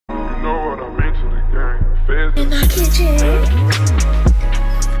in the kitchen.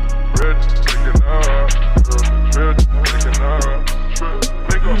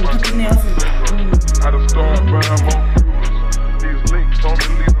 These links don't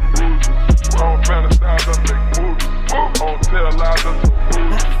believe in bruises. I don't fantasize, I make movies. I don't tell lies,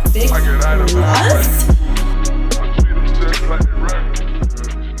 I get items. I treat them just like they rap.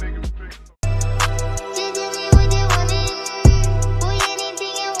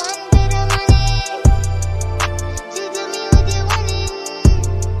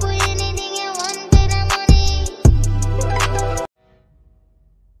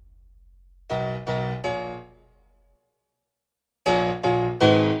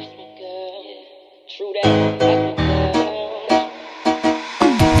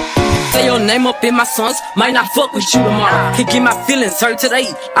 Say your name up in my songs, might not fuck with you tomorrow. Can get my feelings hurt today,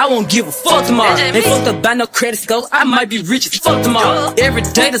 I won't give a fuck tomorrow. They fucked up by no credit score, I might be rich as fuck tomorrow. Every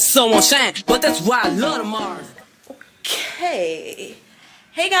day the sun won't shine, but that's why I love tomorrow. Okay,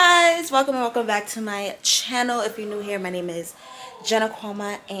 hey guys, welcome back to my channel. If you're new here, my name is Jenn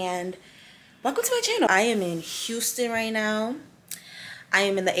Akuoma and welcome to my channel. I am in Houston right now. I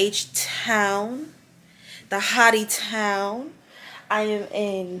am in the H-Town, the hottie town. I am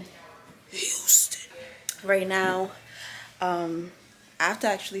in Houston right now. I have to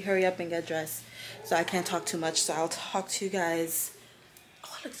actually hurry up and get dressed, so I can't talk too much, so I'll talk to you guys.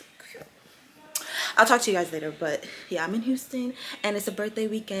 Oh, it looks so cute. I'll talk to you guys later, but yeah, I'm in Houston and it's a birthday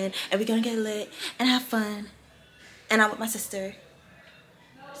weekend and we're gonna get lit and have fun, and I'm with my sister.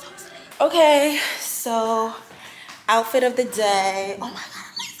 So excited. Okay, so outfit of the day. Oh my god,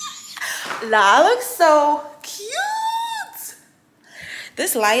 La looks so cute.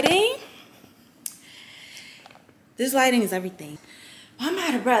 This lighting is everything. I'm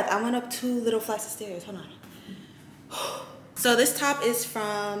out of breath. I went up 2 little flights of stairs. Hold on. So this top is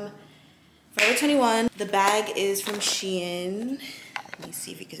from Forever 21. The bag is from Shein. Let me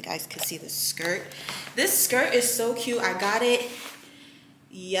see if you guys can see the skirt. This skirt is so cute. I got it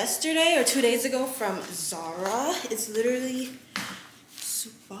yesterday or 2 days ago from Zara. It's literally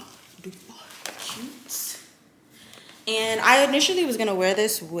super duper cute. And I initially was gonna wear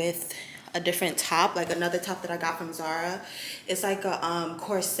this with a different top, like another top that I got from Zara. It's like a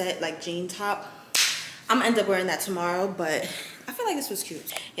corset, like jean top. I'm gonna end up wearing that tomorrow, but I feel like this was cute.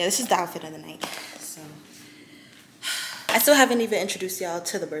 Yeah, this is the outfit of the night. So I still haven't even introduced y'all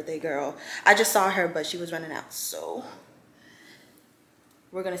to the birthday girl. I just saw her, but she was running out, so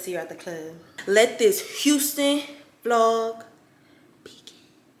we're gonna see her at the club. Let this Houston vlog begin.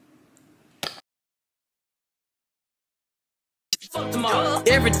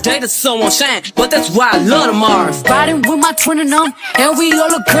 Every day the sun won't shine, but that's why I love tomorrow. Riding with my twin and and we all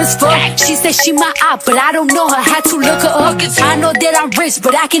look good as fuck. She said she my op, but I don't know her, had to look her up. I know that I'm rich,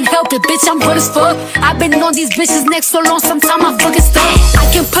 but I can help it, bitch, I'm good as fuck. I've been on these bitches next so long, sometimes I fucking stuck. I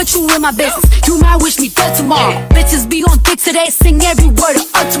can put you in my business, you might wish me dead tomorrow. Bitches be on dick today, sing every word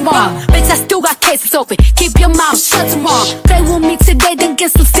of up tomorrow. Bitch, I still got cases open, keep your mouth shut tomorrow. Play with me today, then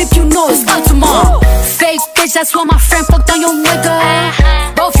get some sleep, you know it's up tomorrow. Fake bitch, that's why my friend fucked on your nigga.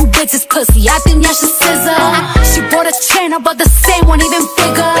 Both you bitches pussy, I think y'all should scissor. She bought a chain, I bought the same one, even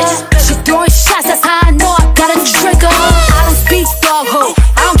bigger. She throwing shots, that's how I know I got a trigger. I don't speak dog ho,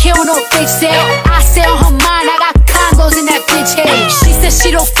 I don't care what no bitch said. I stay on her mind, I got condos in that bitch head. She said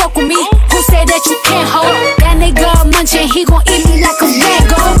she don't fuck with me, who said that you can't hold? That nigga munching, he gon' eat me like a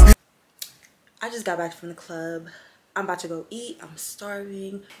mango. I just got back from the club. I'm about to go eat, I'm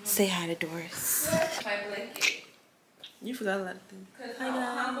starving. Say hi to Doris. You forgot a lot of things. Hi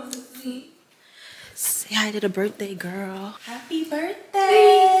guys. Say hi to the birthday girl. Happy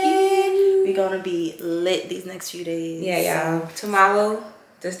birthday. We're gonna be lit these next few days. Yeah, y'all. Tomorrow,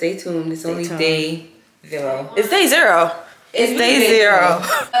 just stay tuned. It's only day 0. It's day 0. It's day 0.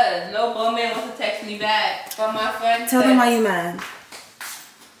 No bum man wants to text me back from my friend. Tell them why you mad.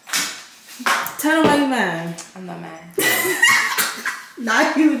 Tell them why you mad. I'm not mad. Now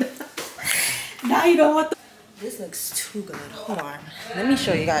you don't want the. This looks too good. Hold on. Let me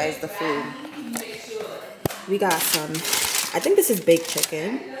show you guys the food. We got some, I think this is baked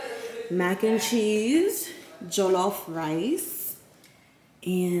chicken, mac and cheese, jollof rice,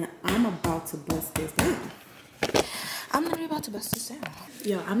 and I'm about to bust this down. I'm literally about to bust this down.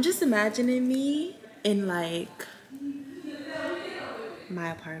 Yo, I'm just imagining me in like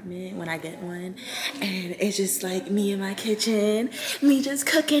my apartment when I get one, and it's just like me in my kitchen, me just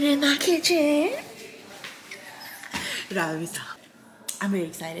cooking in my kitchen. No, let me stop. I'm really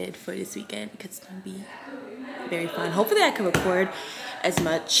excited for this weekend because it's gonna be very fun. Hopefully I can record as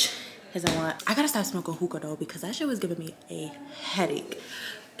much as I want. I gotta stop smoking hookah though, because that shit was giving me a headache.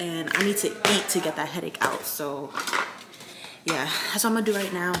 and I need to eat to get that headache out. So yeah, that's what I'm gonna do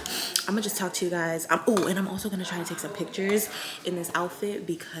right now. I'm gonna just talk to you guys. Oh, and I'm also gonna try to take some pictures in this outfit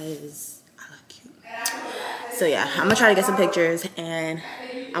because I look cute. So yeah, I'm gonna try to get some pictures, and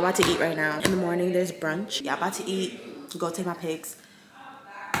I'm about to eat right now. In the morning, there's brunch. Yeah, I'm about to eat, go take my pics,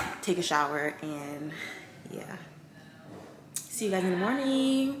 take a shower, and yeah. See you guys in the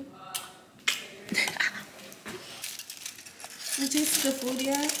morning. You tasted the food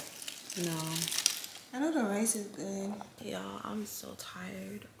yet? No. I know the rice is good. Y'all, I'm so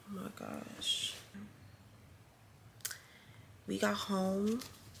tired. Oh my gosh. We got home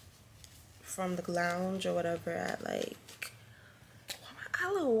from the lounge or whatever at like, why am I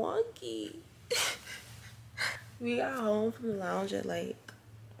a little wonky? We got home from the lounge at like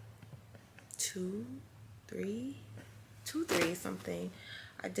 2, 3 something.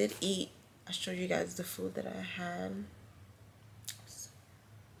 I did eat. I showed you guys the food that I had.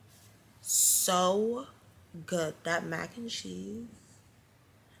 So good. That mac and cheese,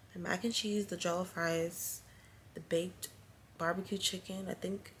 the jollof fries, the baked barbecue chicken. I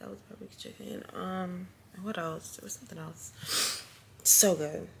think that was barbecue chicken. And what else? There was something else. So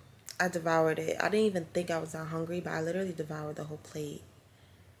good. I devoured it. I didn't even think I was that hungry, but I literally devoured the whole plate.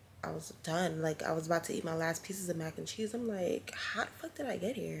 I was done. Like, I was about to eat my last pieces of mac and cheese. I'm like, how the fuck did I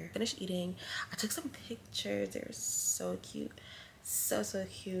get here? Finished eating. I took some pictures. They were so cute. So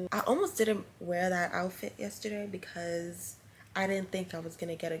cute. I almost didn't wear that outfit yesterday because I didn't think I was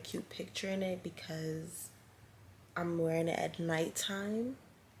gonna get a cute picture in it because I'm wearing it at nighttime,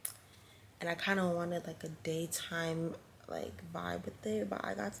 and I kind of wanted like a daytime like vibe with it, but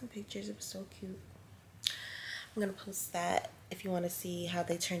I got some pictures. It was so cute. I'm gonna post that. If you want to see how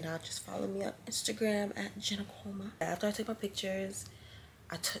they turned out, just follow me on Instagram at Jenn Akuoma. After I took my pictures,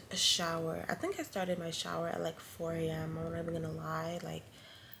 I took a shower. I think I started my shower at like 4 a.m. I'm not even gonna lie. Like,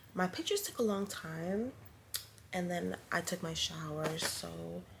 my pictures took a long time, and then I took my shower.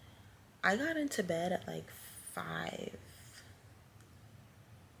 So I got into bed at like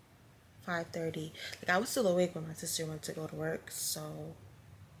 5:30. Like, I was still awake when my sister went to go to work, so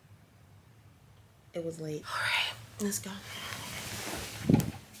it was late. All right, let's go.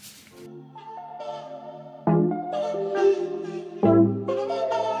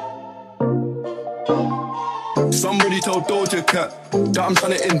 Somebody told Doja Cat that I'm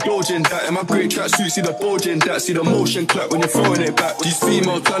trying to indulge in that. In my great tracksuit, see the bulge in that. See the motion clap when you're throwing it back. These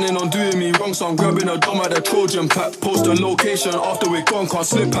females planning on doing me wrong, so I'm grabbing a dom at the Trojan pack. Post a location after we're gone, can't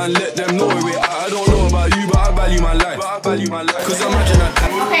slip and let them know where we're at. I don't know about you, but I value my life. Cause imagine that.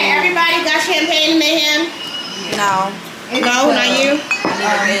 Okay, everybody got champagne in their hand? No. No, not you?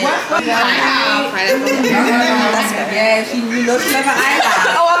 Yeah, she looks like an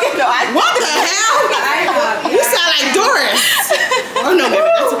eyelash. Oh, okay, no. What the hell? You sound like Doris. Oh no, baby,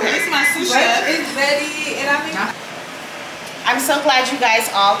 that's okay. It's my sushi. It's ready, and I'm so glad you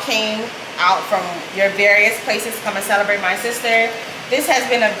guys all came out from your various places to come and celebrate my sister. This has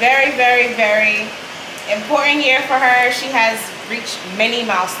been a very, very, very important year for her. She has reached many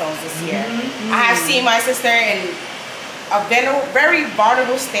milestones this year. I have seen my sister in a very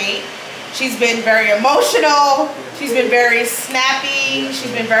vulnerable state. She's been very emotional. She's been very snappy.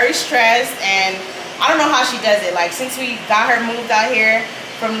 She's been very stressed, and I don't know how she does it. Like, since we got her moved out here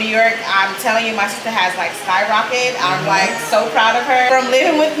from New York, I'm telling you, my sister has like skyrocketed. I'm like so proud of her. From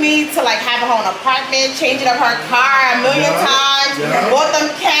living with me to like having her own apartment, changing up her car a million times, bought them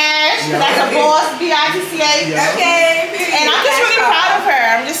cash. That's a boss, B-I-T-C-A. Okay. And I'm just really proud of her.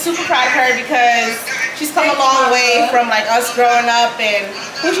 I'm just super proud of her because she's come a long way from like us growing up, and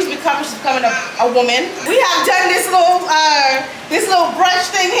who she's becoming a woman. We have done this little brunch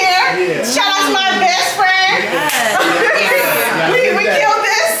thing here. Shout out to my best friend. We killed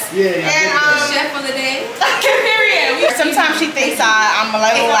this. And chef of the day. Sometimes she thinks I'm a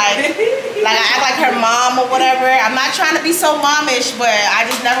little like I act like her mom or whatever. I'm not trying to be so momish, but I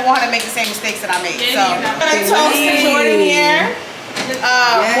just never want her to make the same mistakes that I make. So I'm gonna toast to Jordan here.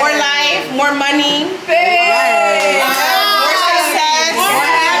 More life, more money, more success, more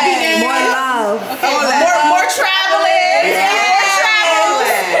happiness, more love, more traveling,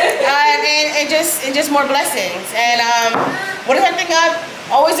 and just more blessings. And what is that thing up?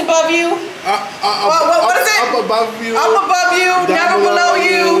 Always above you. What is it? Up above you. Up above you, never below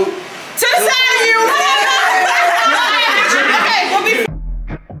you. To the side of you. Okay, we'll be.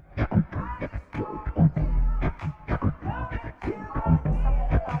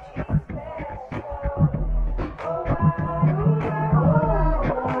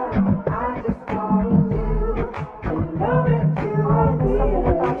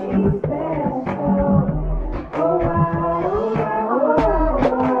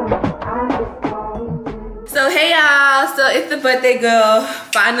 y'all, so it's the birthday girl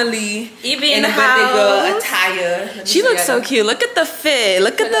finally Evie in in the the birthday girl house. attire. She looks so cute. Look at the fit.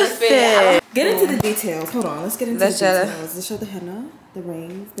 Look at the fit. Get into the the details. Hold on. Let's get into Let's the show details. Let's show the henna, the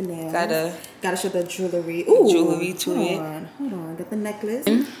rings, the nails. Gotta show the jewelry. Ooh, jewelry to hold it. on. Hold on. Got the necklace.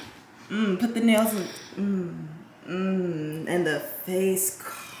 Put the nails in. And the face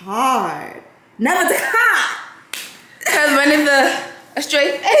card. Never the card. Cause when it's a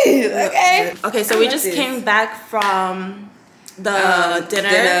straight face, okay? Okay, so we just came back from the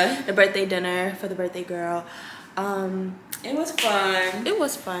dinner, the birthday dinner for the birthday girl. It was fun. It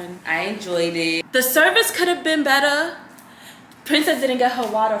was fun. I enjoyed it. The service could have been better. Princess didn't get her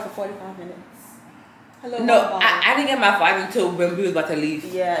water for 45 minutes. No, I didn't get my water until when we was about to leave.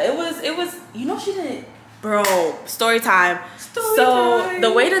 Yeah, it was. You know, she didn't. Bro, story time. So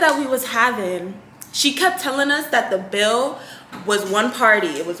the waiter that we was having, she kept telling us that the bill was one party.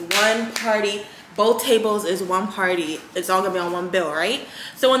 It was one party. Both tables is one party. It's all gonna be on one bill, right?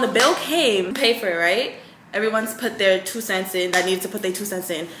 So when the bill came, pay for it, right? Everyone's put their 2 cents in. That needed to put their 2 cents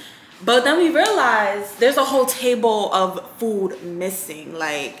in. But then we realized there's a whole table of food missing.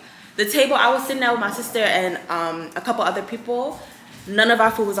 Like the table I was sitting there with my sister and a couple other people. None of our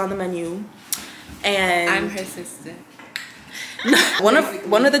food was on the menu. And I'm her sister. one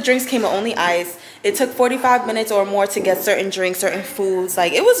of the drinks came with only ice. It took 45 minutes or more to get certain drinks, certain foods.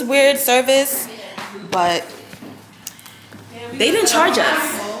 Like it was weird service, but they didn't charge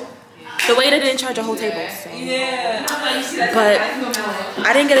us. The waiter didn't charge a whole table. So. Yeah. But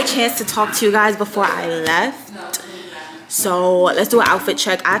I didn't get a chance to talk to you guys before I left. So let's do an outfit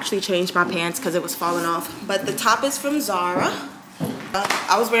check. I actually changed my pants because it was falling off. But the top is from Zara.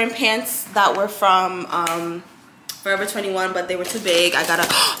 I was wearing pants that were from Forever 21, but they were too big. I gotta,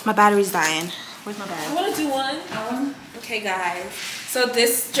 my battery's dying. Where's my bag? I want to do one. Okay, guys. So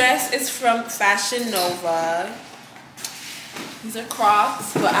this dress is from Fashion Nova. These are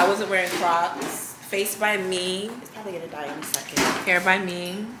Crocs, but I wasn't wearing Crocs. Face by me. It's probably gonna die in a second. Hair by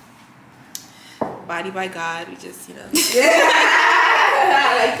me. Body by God. We just, you know.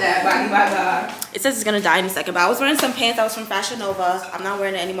 I like that. Body by God. It says it's gonna die in a second, but I was wearing some pants that was from Fashion Nova. I'm not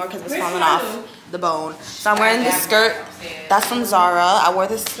wearing it anymore because it was falling off the bone. So I'm wearing this skirt. That's from Zara. I wore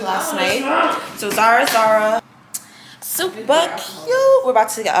this last night. So Zara. Super cute. We're about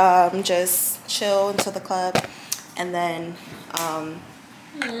to just chill until the club. And then,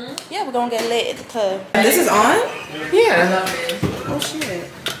 yeah, we're gonna get lit at the club. This is on? Yeah. Oh shit.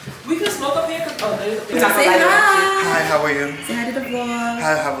 We can smoke up here. Oh, there's Say hi. Hi, how are you? Say hi to the vlog.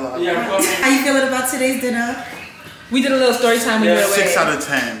 Hi, how are you? How you feeling about today's dinner? We did a little story time when you were away. 6 out of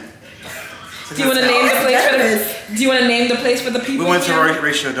 10. Do you want to name the place for the? Do you want to name the place for the people? We went to here?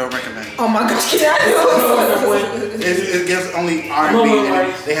 Ratio, don't recommend. Oh my gosh! Get out of here. It gives only R&B,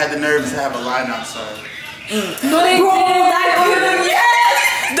 and they had the nerve to have a line outside. No, they did.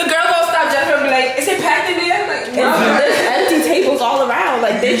 Yes. The girl gonna stop Jennifer and be like, "Is it packed in there?" Like, There's empty tables all around.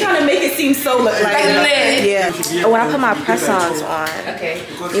 Like they're trying to make it seem so like lit. yeah. When I put my press-ons on, Okay.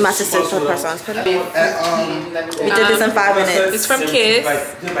 me and my sister put press-ons. Put it. We And, did this in 5 minutes. It's from Kiss.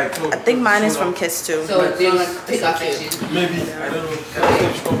 I think mine is from Kiss too. So they want pick up shoes. Maybe, I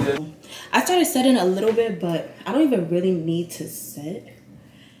don't know. I started setting a little bit, but I don't even really need to set.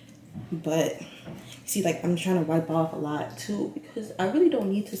 But see, like I'm trying to wipe off a lot too because I really don't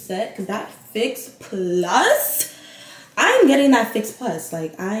need to set because that Fix Plus, I'm getting that Fix Plus.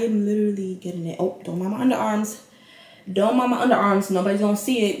 Like I'm literally getting it. Oh, don't mind my underarms. Don't mind my underarms. Nobody's gonna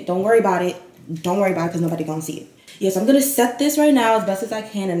see it. Don't worry about it. Don't worry about it because nobody's gonna see it. Yes, I'm gonna set this right now as best as I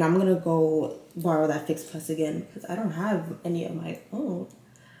can, and I'm gonna go borrow that Fix Plus again because I don't have any of my own.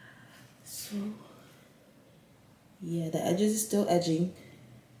 So yeah, the edges is still edging.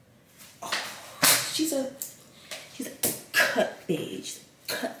 Oh, she's a cut beige.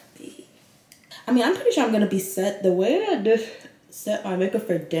 Cut beige. I mean, I'm pretty sure I'm gonna be set. The way I just set my makeup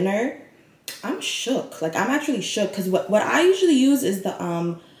for dinner, I'm shook. Like I'm actually shook because what I usually use is the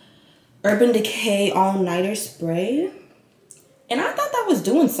Urban Decay All-Nighter Spray. And I thought that was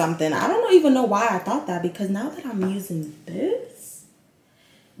doing something. I don't even know why I thought that because now that I'm using this,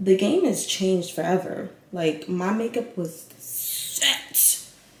 the game has changed forever. Like my makeup was set.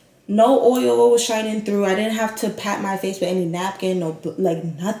 No oil was shining through. I didn't have to pat my face with any napkin. No, like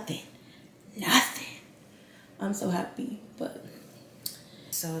nothing. Nothing. I'm so happy. But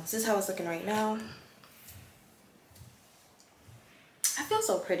so this is how it's looking right now. I feel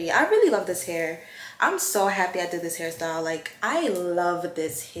so pretty. I really love this hair. I'm so happy I did this hairstyle. Like I love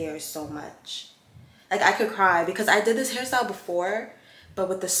this hair so much. Like I could cry because I did this hairstyle before, but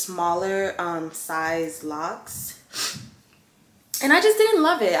with the smaller size locks. And I just didn't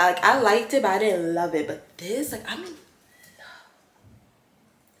love it. Like I liked it, but I didn't love it. But this, like I'm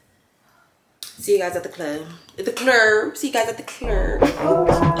See you guys at the club. At the club. See you guys at the club.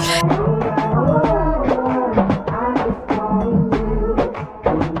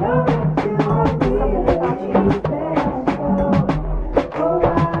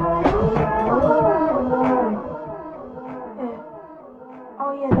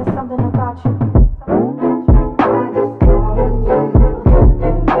 Oh yeah, there's something about you.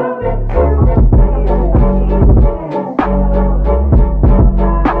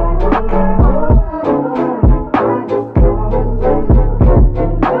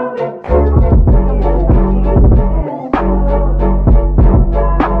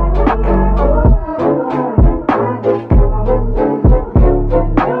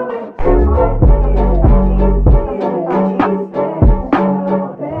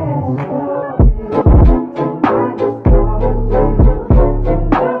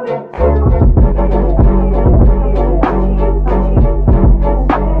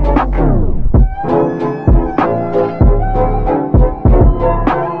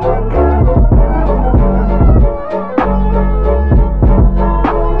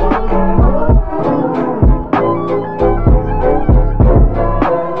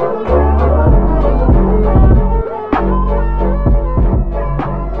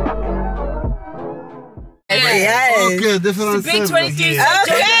 Okay, different Big 23.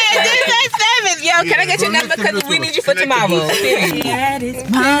 Okay, different service. Yo, can I get your number? Because we need you for tomorrow. What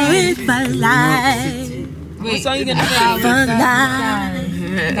song you gonna play?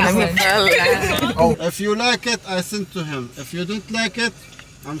 Oh, if you like it, I send to him. If you don't like it,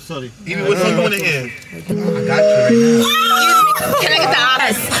 I'm sorry. Even with someone in here. I got you right now. Can I get the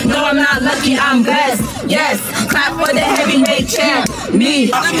honest? No, I'm not lucky, I'm blessed. Yes, clap for the heavyweight champ.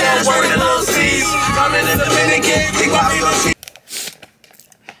 Me. I'm working little C's. I'm in the Dominican.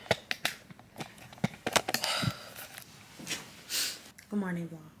 Good morning,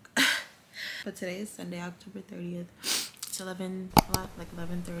 vlog. But today is Sunday, October 30th. It's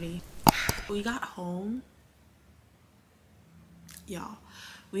 11:30. We got home. Y'all,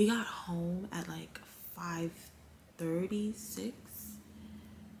 we got home at like 5:36.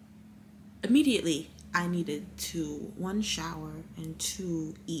 Immediately, I needed to 1 shower and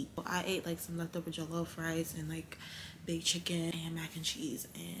 2 eat. I ate like some leftover jollof rice and like baked chicken and mac and cheese,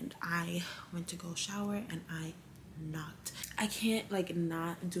 and I went to go shower and I knocked. I can't like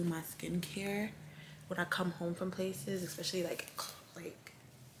not do my skincare when I come home from places, especially like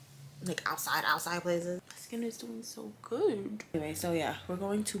outside places. My skin is doing so good. Anyway, so yeah, we're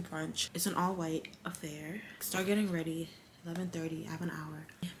going to brunch. It's an all white affair. Start getting ready 11:30. I have an hour.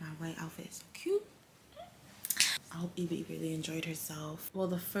 My white outfit is so cute. I hope Evie really enjoyed herself. Well,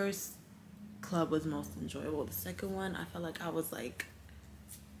 the first club was most enjoyable. The second one, I felt like I was like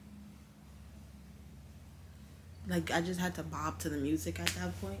I just had to bob to the music at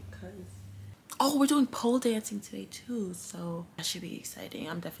that point. Cause oh, we're doing pole dancing today too, so that should be exciting.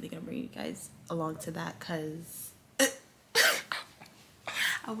 I'm definitely gonna bring you guys along to that because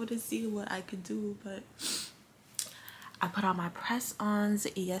I want to see what I could do. But I put on my press-ons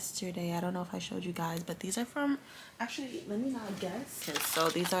yesterday. I don't know if I showed you guys, but these are from, actually, let me not guess. So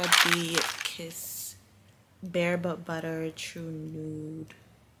these are the Kiss Bare But Butter True Nude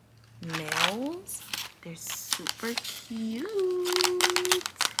nails. They're super cute.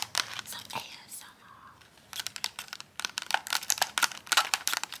 Some ASMR.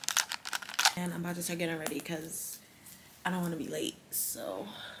 And I'm about to start getting ready because I don't want to be late. So,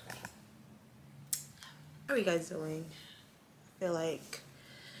 how are you guys doing? I feel like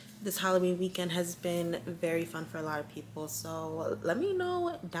this Halloween weekend has been very fun for a lot of people. So let me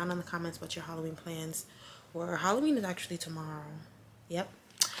know down in the comments what your Halloween plans were. Halloween is actually tomorrow. Yep.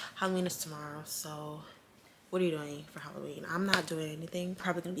 Halloween is tomorrow, so what are you doing for Halloween? I'm not doing anything.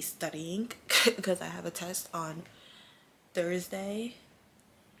 Probably gonna be studying because I have a test on Thursday,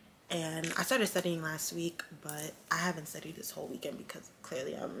 and I started studying last week, but I haven't studied this whole weekend because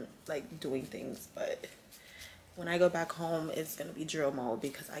clearly I'm like doing things. But when I go back home, it's gonna be drill mode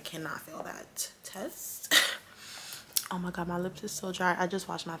because I cannot fail that test. Oh my god, my lips is so dry. I just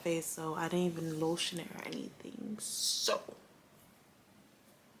washed my face, so I didn't even lotion it or anything. So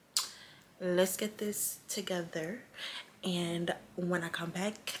let's get this together, and when I come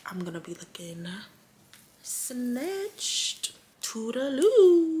back, I'm gonna be looking snatched.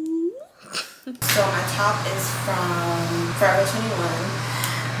 Toodaloo. So my top is from Forever 21.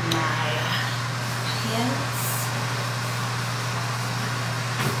 My pants,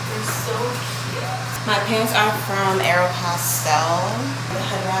 they're so cute. My pants are from Aeropostale. The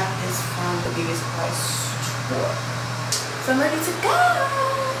head wrap is from the Beauty Supply store. So I'm ready to go.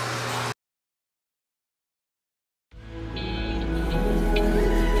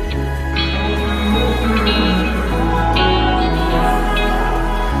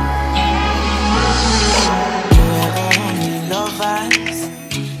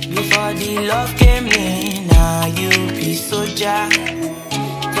 the love came in, now you be soldier.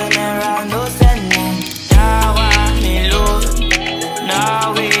 Turn around, no send me. Now I'm alone.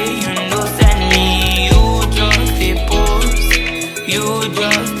 Now you no send me. You just a pose. You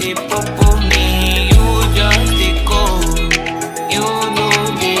just a popo me. You just a go. You know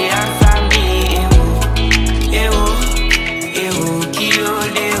the answer me. Ewo, ewo, kill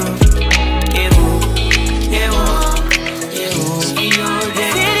you. Ewo, ewo, ewo, kill you.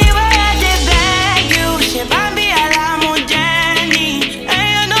 See the way I dey beg you, she bambi alamu Jenny. And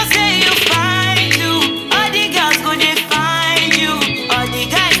you know say you fine too. All the girls go dey find you, all the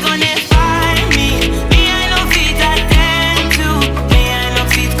guys gonna find me. Me I no fit attend to, me I no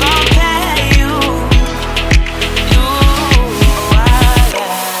fit compare you. You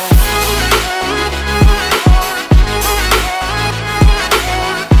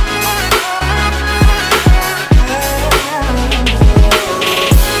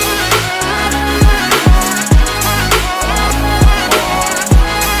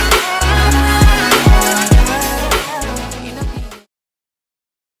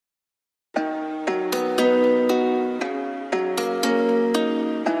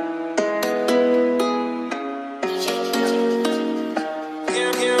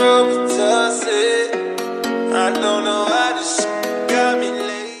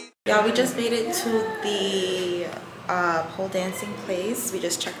Y'all, we just made it to the pole dancing place. We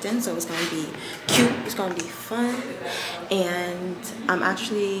just checked in, so it's gonna be cute, it's gonna be fun, and I'm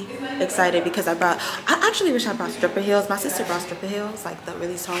actually excited because I actually wish I brought stripper heels. My sister brought stripper heels, like the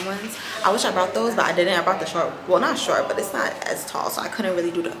really tall ones. I wish I brought those, but I didn't. I brought the short, well, not short, but it's not as tall, so I couldn't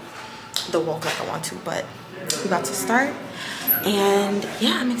really do the walk like I want to. But we're about to start, and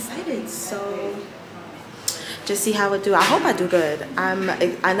yeah, I'm excited. So just see how it do. I hope I do good.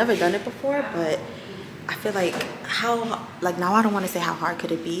 I never done it before, but I feel like now I don't want to say how hard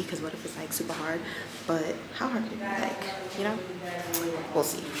could it be, because what if it's like super hard, but how hard could it be, like, you know, we'll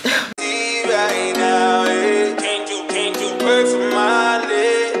see. right now, can't you work for my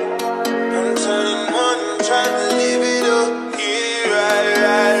leg? I'm turning one, trying to live it up. Yeah,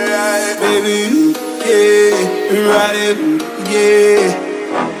 right, baby, yeah, ride it, yeah.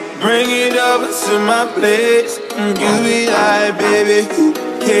 Bring it over to my place, and you be like, baby, who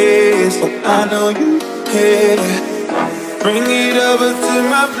cares? Oh, I know you care. Bring it over to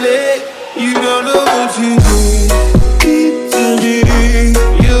my place, you don't know what you need to me.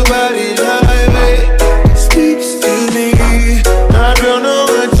 Your body like it speaks to me. I don't know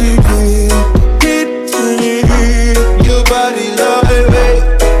what you did to me. Your body like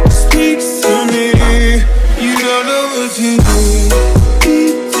it speaks to me. You don't know what you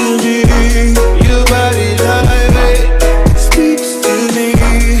did. Your body like it speaks to me.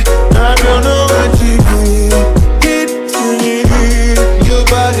 I don't know what you did to me. Your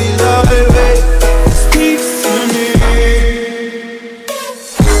body like it speaks to me.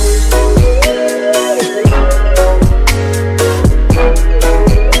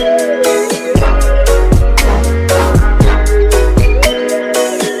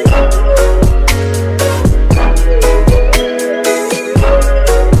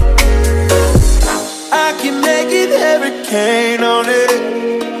 Hurricane on it,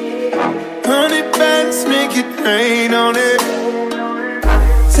 100 bands make it rain on it.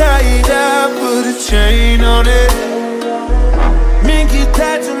 Tie it up, put a chain on it, make it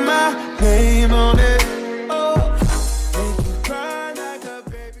tattoo my name on it. Oh, make you cry like a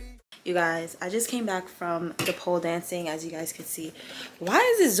baby. You guys, I just came back from the pole dancing, as you guys can see. Why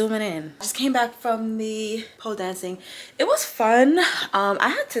is it zooming in? I just came back from the pole dancing. It was fun. I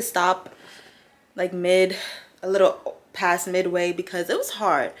had to stop like a little past midway because it was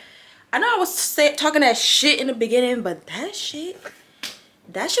hard. I know I was talking that shit in the beginning, but that shit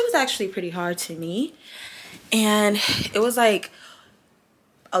was actually pretty hard to me, and it was like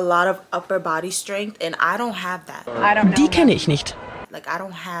a lot of upper body strength, and I don't have that. I don't know. Die kenne ich nicht. Like, I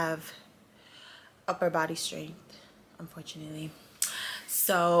don't have upper body strength, unfortunately,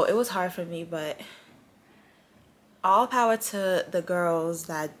 so it was hard for me. But all power to the girls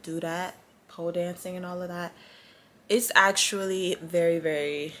that do that, pole dancing and all of that. It's actually very,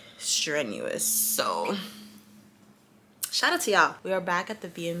 very strenuous. So shout out to y'all. We are back at the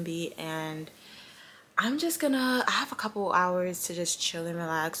B&B, and I'm just gonna, I have a couple hours to just chill and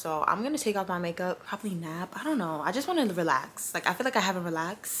relax. So I'm gonna take off my makeup, probably nap. I don't know. I just want to relax. Like, I feel like I haven't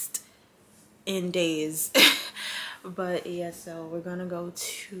relaxed in days. But yeah, so we're gonna go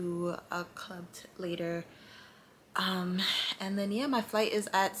to a club later. And then yeah, my flight is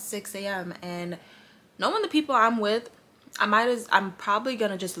at 6 a.m. and knowing the people I'm with, I'm probably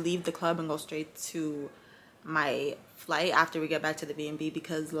gonna just leave the club and go straight to my flight after we get back to the B&B,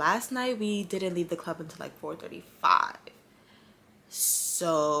 because last night we didn't leave the club until like 4:35.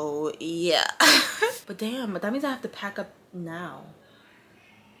 So yeah. But damn, but that means I have to pack up now.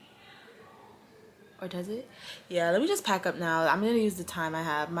 Or does it? Yeah, let me just pack up now. I'm gonna use the time I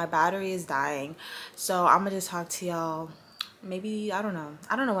have. My battery is dying, so I'm gonna just talk to y'all. Maybe, I don't know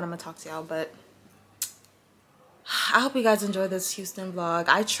what I'm gonna talk to y'all, but I hope you guys enjoy this Houston vlog.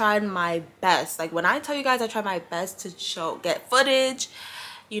 I tried my best. Like, when I tell you guys I tried my best to get footage,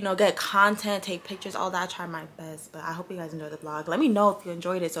 you know, get content, take pictures, all that, I tried my best. But I hope you guys enjoyed the vlog. Let me know if you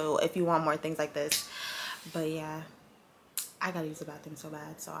enjoyed it, so if you want more things like this. But yeah, I gotta use the bathroom so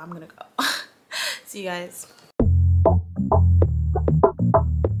bad, so I'm gonna go. See you guys.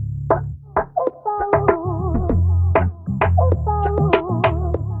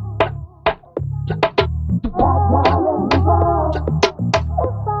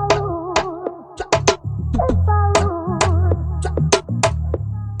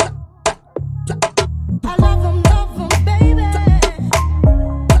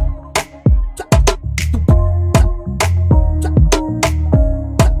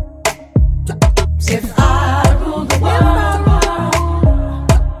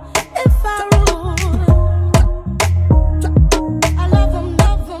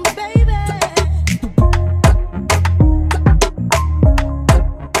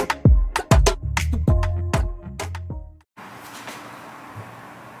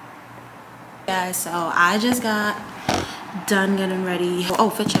 Guys, so I just got done getting ready. Oh,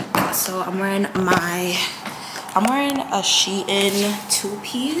 fit check. So I'm wearing a Shein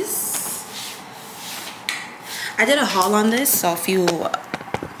two-piece. I did a haul on this, so if you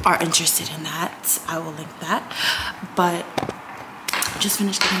are interested in that, I will link that. But just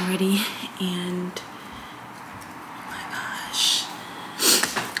finished getting ready, and oh my gosh,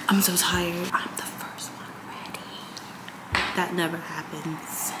 I'm so tired. I'm the first one ready. That never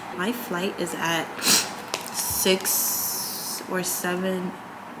happens. My flight is at 6 or 7.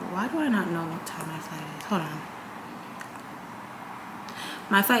 Why do I not know what time my flight is? Hold on.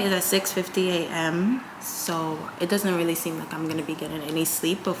 My flight is at 6:50 a.m. So it doesn't really seem like I'm gonna be getting any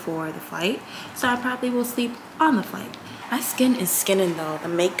sleep before the flight. So I probably will sleep on the flight. My skin is skinning though. The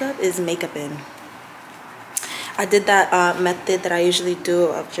makeup is makeuping. I did that method that I usually do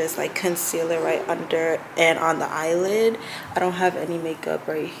of just like concealer right under and on the eyelid. I don't have any makeup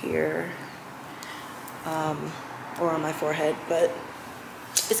right here or on my forehead, but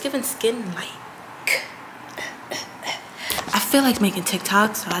it's giving skin like. I feel like making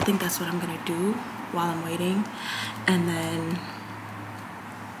TikToks, so I think that's what I'm gonna do while I'm waiting. And then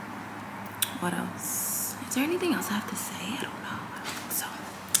what else? Is there anything else I have to say? I don't know.